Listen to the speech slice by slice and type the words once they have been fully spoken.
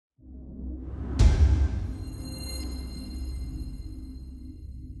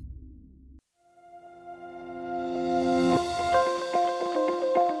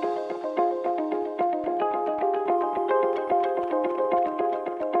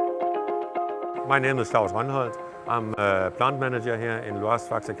My name is Kalk. I'm a plant manager here in Loast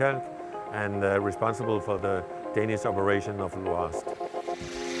Faxe Kalk and responsible for the Danish operation of Loast.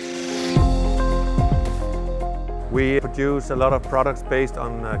 We produce a lot of products based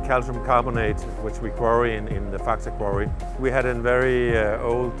on calcium carbonate, which we quarry in the Faxe quarry. We had a very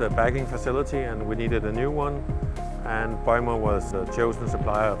old bagging facility and we needed a new one, and BEUMER was the chosen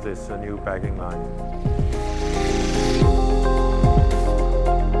supplier of this new bagging line.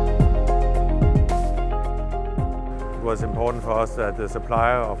 It was important for us that the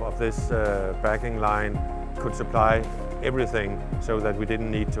supplier of this bagging line could supply everything so that we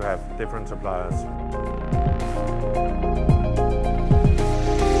didn't need to have different suppliers.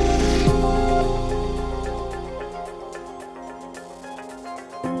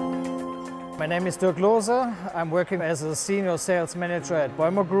 My name is Dirk Lose. I'm working as a senior sales manager at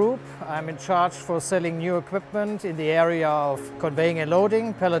BEUMER Group. I'm in charge for selling new equipment in the area of conveying and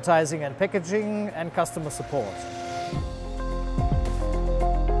loading, palletizing and packaging, and customer support.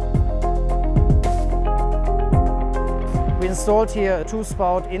 We installed here a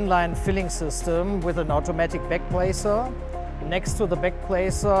two-spout inline filling system with an automatic back placer. Next to the back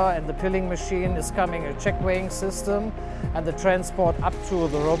placer and the pilling machine is coming a check weighing system and the transport up to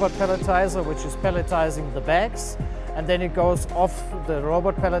the robot palletizer, which is palletizing the bags, and then it goes off the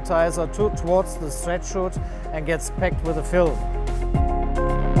robot palletizer towards the stretch chute and gets packed with a film.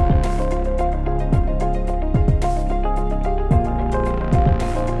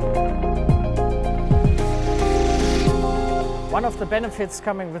 One of the benefits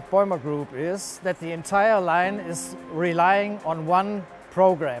coming with BEUMER Group is that the entire line is relying on one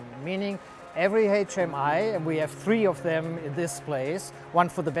program, meaning every HMI, and we have 3 of them in this place, one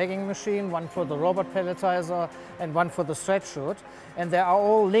for the bagging machine, one for the robot palletizer, and one for the stretch chute, and they are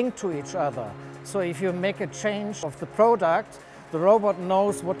all linked to each other. So if you make a change of the product, the robot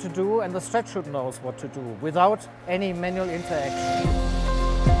knows what to do and the stretch chute knows what to do without any manual interaction.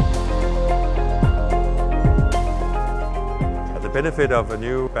 The benefit of a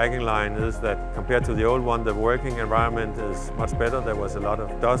new bagging line is that compared to the old one, the working environment is much better. There was a lot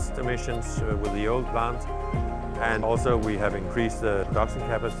of dust emissions with the old plant, and also we have increased the production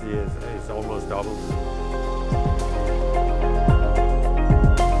capacity, is almost doubled.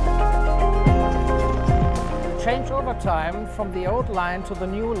 The changeover time from the old line to the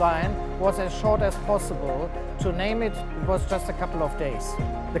new line was as short as possible. To name it, it was just a couple of days.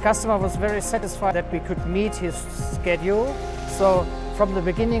 The customer was very satisfied that we could meet his schedule. So from the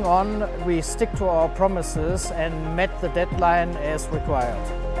beginning on, we stick to our promises and met the deadline as required.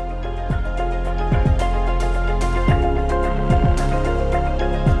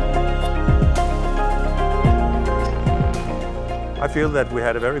 I feel that we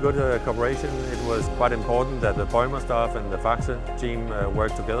had a very good cooperation. It was quite important that the BEUMER staff and the Faxe team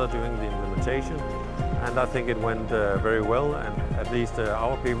worked together during the implementation. And I think it went very well, and at least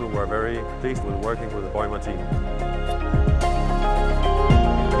our people were very pleased with working with the BEUMER team.